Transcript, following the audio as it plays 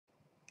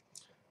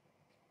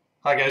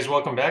Hi guys,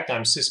 welcome back.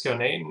 I'm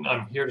CiscoNate and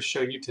I'm here to show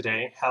you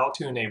today how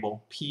to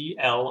enable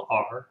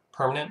PLR,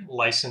 Permanent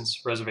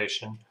License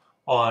Reservation,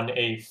 on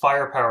a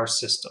firepower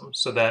system.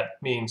 So that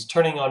means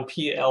turning on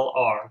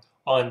PLR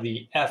on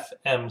the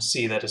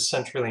FMC that is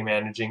centrally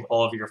managing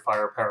all of your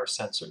firepower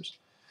sensors.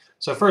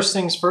 So first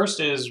things first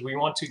is we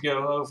want to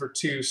go over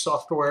to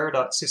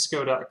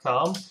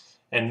software.cisco.com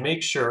and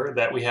make sure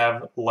that we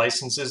have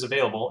licenses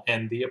available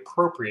and the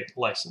appropriate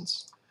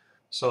license.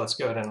 So let's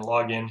go ahead and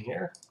log in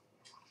here.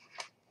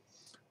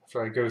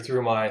 After I go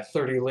through my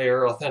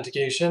 30-layer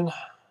authentication.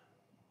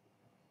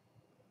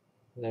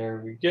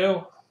 There we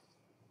go.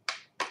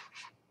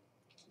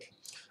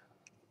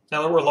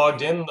 Now that we're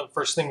logged in, the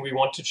first thing we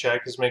want to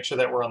check is make sure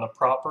that we're on the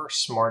proper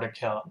smart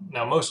account.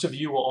 Now most of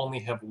you will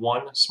only have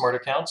one smart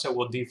account, so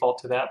we'll default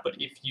to that, but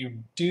if you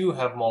do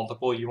have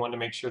multiple, you want to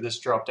make sure this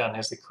drop-down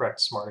has the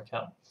correct smart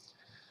account.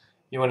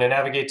 You want to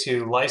navigate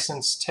to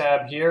License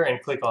tab here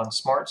and click on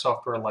Smart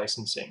Software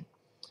Licensing.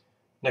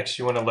 Next,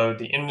 you want to load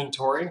the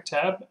Inventory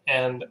tab,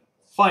 and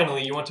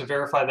finally, you want to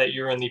verify that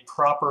you're in the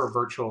proper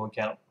virtual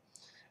account.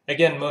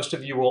 Again, most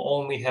of you will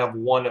only have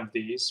one of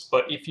these,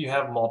 but if you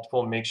have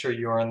multiple, make sure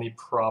you are in the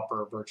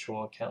proper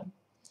virtual account.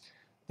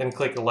 Then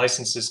click the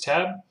Licenses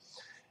tab,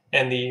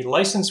 and the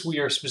license we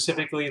are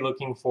specifically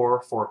looking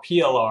for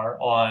PLR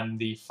on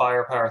the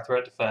Firepower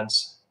Threat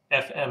Defense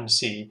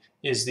FMC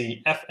is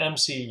the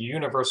FMC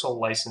Universal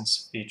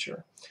License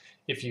feature.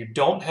 If you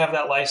don't have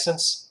that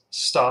license,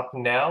 stop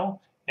now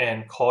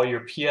and call your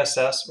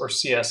PSS or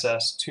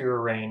CSS to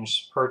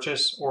arrange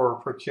purchase or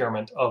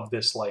procurement of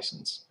this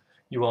license.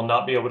 You will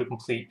not be able to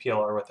complete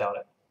PLR without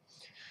it.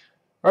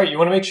 All right, you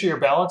want to make sure your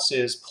balance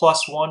is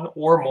 +1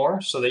 or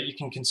more so that you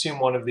can consume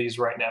one of these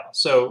right now.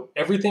 So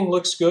everything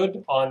looks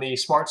good on the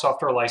Smart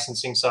Software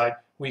Licensing side.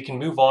 We can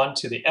move on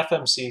to the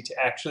FMC to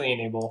actually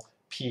enable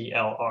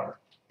PLR.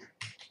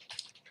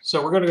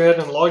 So we're going to go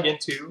ahead and log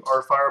into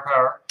our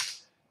Firepower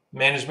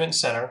Management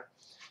Center.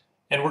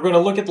 And we're going to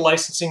look at the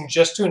licensing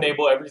just to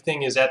enable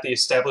everything is at the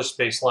established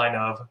baseline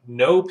of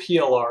no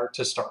PLR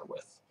to start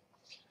with.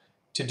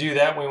 To do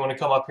that, we want to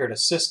come up here to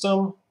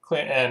System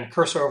and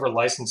cursor over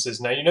Licenses.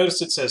 Now you notice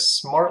it says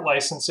Smart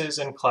Licenses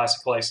and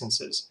Classic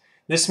Licenses.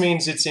 This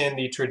means it's in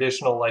the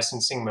traditional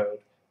licensing mode,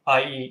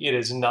 i.e. it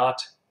is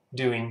not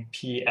doing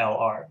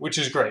PLR, which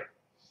is great.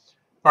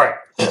 All right,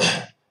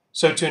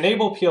 so to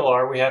enable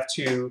PLR, we have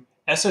to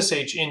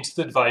SSH into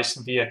the device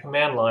via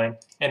command line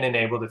and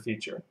enable the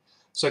feature.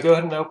 So go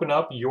ahead and open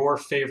up your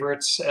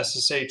favorite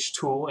SSH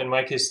tool. In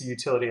my case, the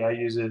utility I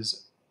use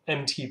is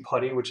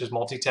MT-PuTTY, which is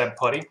multi-tab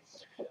PuTTY.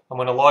 I'm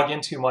going to log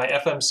into my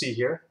FMC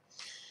here.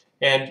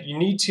 And you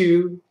need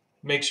to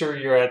make sure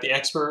you're at the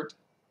expert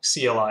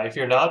CLI. If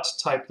you're not,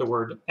 type the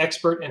word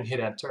expert and hit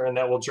enter, and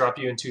that will drop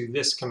you into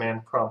this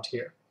command prompt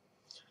here.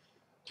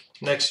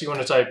 Next, you want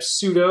to type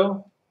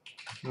sudo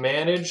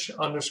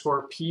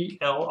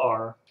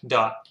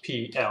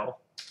manage_plr.pl.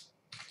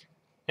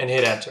 and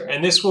hit enter.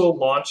 And this will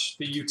launch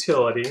the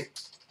utility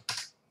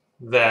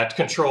that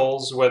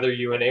controls whether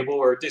you enable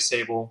or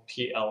disable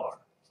PLR.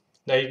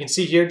 Now you can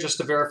see here, just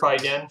to verify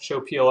again, show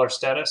PLR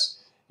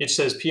status, it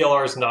says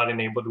PLR is not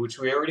enabled, which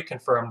we already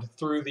confirmed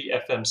through the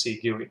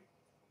FMC GUI.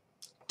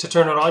 To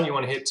turn it on, you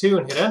want to hit 2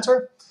 and hit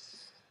enter.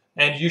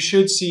 And you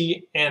should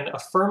see an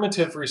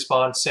affirmative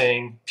response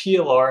saying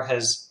PLR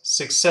has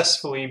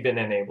successfully been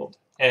enabled.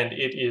 And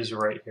it is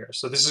right here.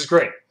 So this is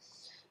great.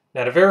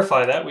 Now to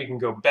verify that, we can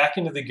go back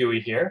into the GUI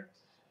here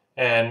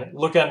and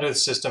look under the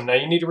system. Now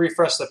you need to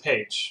refresh the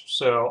page.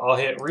 So I'll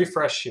hit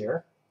refresh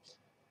here.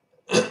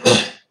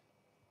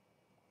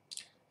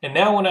 And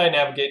now when I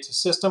navigate to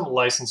System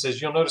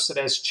Licenses, you'll notice it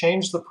has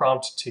changed the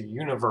prompt to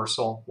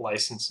Universal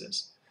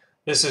Licenses.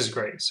 This is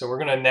great. So we're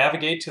going to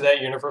navigate to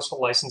that Universal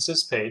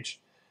Licenses page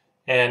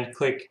and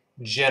click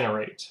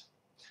Generate.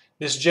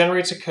 This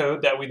generates a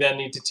code that we then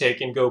need to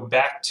take and go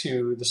back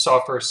to the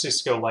Software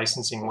Cisco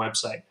Licensing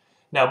website.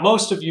 Now,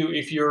 most of you,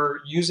 if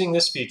you're using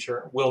this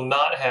feature, will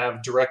not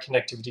have direct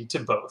connectivity to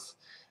both.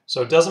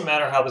 So it doesn't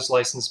matter how this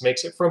license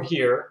makes it from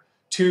here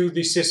to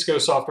the Cisco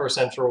Software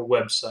Central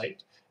website,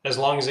 as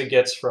long as it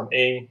gets from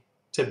A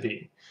to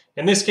B.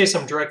 In this case,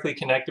 I'm directly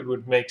connected,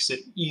 which makes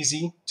it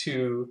easy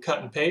to cut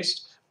and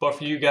paste. But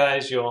for you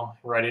guys, you'll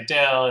write it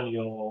down,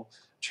 you'll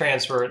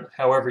transfer it,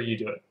 however you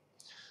do it.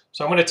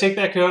 So I'm going to take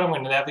that code, I'm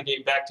going to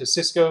navigate back to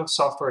Cisco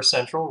Software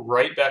Central,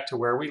 right back to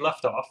where we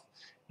left off.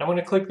 And I'm going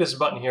to click this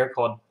button here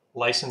called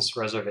License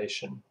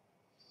Reservation.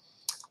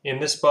 In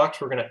this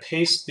box, we're going to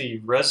paste the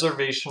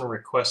reservation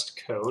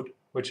request code,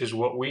 which is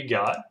what we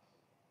got,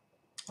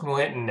 and we'll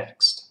hit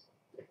Next.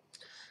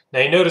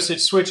 Now you notice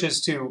it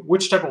switches to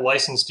which type of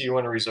license do you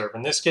want to reserve.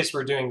 In this case,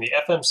 we're doing the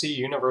FMC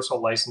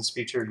Universal License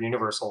feature,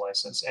 Universal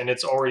License, and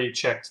it's already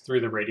checked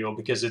through the radio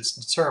because it's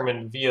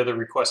determined via the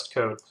request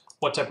code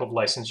what type of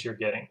license you're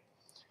getting.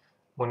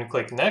 When you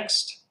click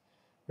Next,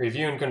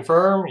 review and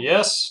confirm,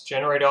 yes,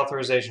 generate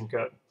authorization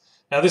code.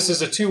 Now this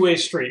is a two-way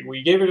street.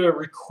 We gave it a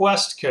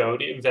request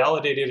code, it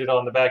validated it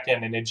on the back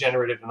end, and it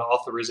generated an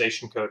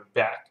authorization code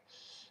back.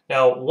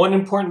 Now one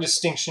important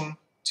distinction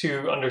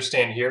to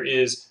understand here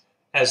is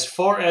As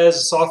far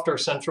as Software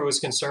Central is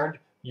concerned,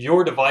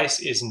 your device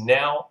is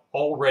now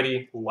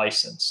already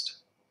licensed.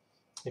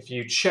 If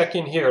you check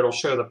in here, it'll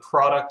show the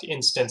product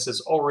instance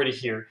is already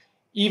here,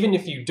 even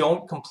if you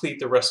don't complete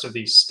the rest of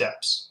these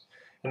steps.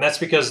 And that's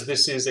because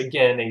this is,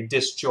 again, a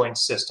disjoint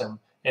system,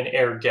 an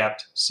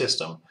air-gapped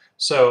system.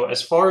 So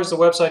as far as the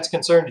website's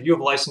concerned, you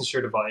have licensed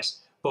your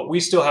device, but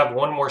we still have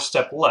one more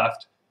step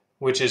left,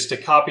 which is to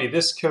copy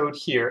this code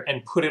here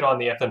and put it on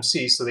the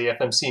FMC so the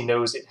FMC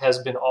knows it has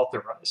been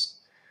authorized.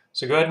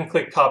 So go ahead and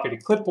click copy to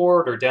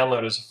clipboard or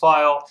download as a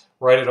file,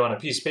 write it on a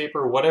piece of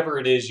paper, whatever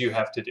it is you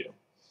have to do.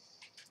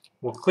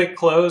 We'll click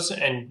close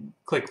and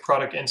click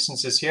product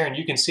instances here, and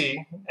you can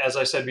see, as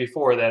I said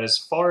before, that as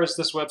far as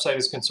this website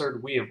is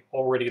concerned, we have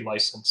already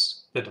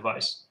licensed the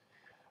device.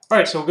 All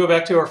right, so we'll go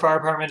back to our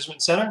Firepower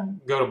Management Center,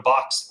 go to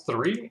box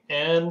 3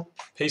 and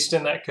paste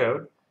in that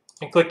code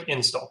and click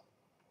install.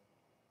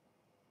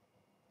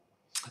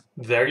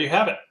 There you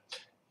have it.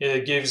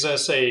 It gives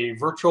us a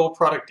virtual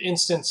product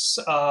instance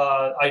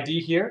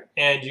ID here,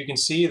 and you can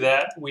see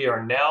that we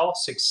are now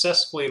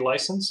successfully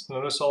licensed.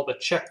 Notice all the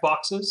check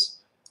boxes.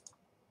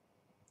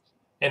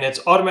 And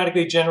it's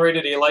automatically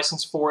generated a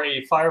license for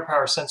a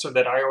Firepower sensor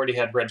that I already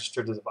had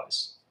registered the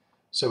device.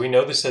 So we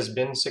know this has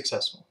been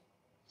successful.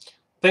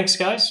 Thanks,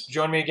 guys.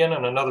 Join me again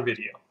on another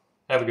video.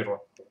 Have a good one.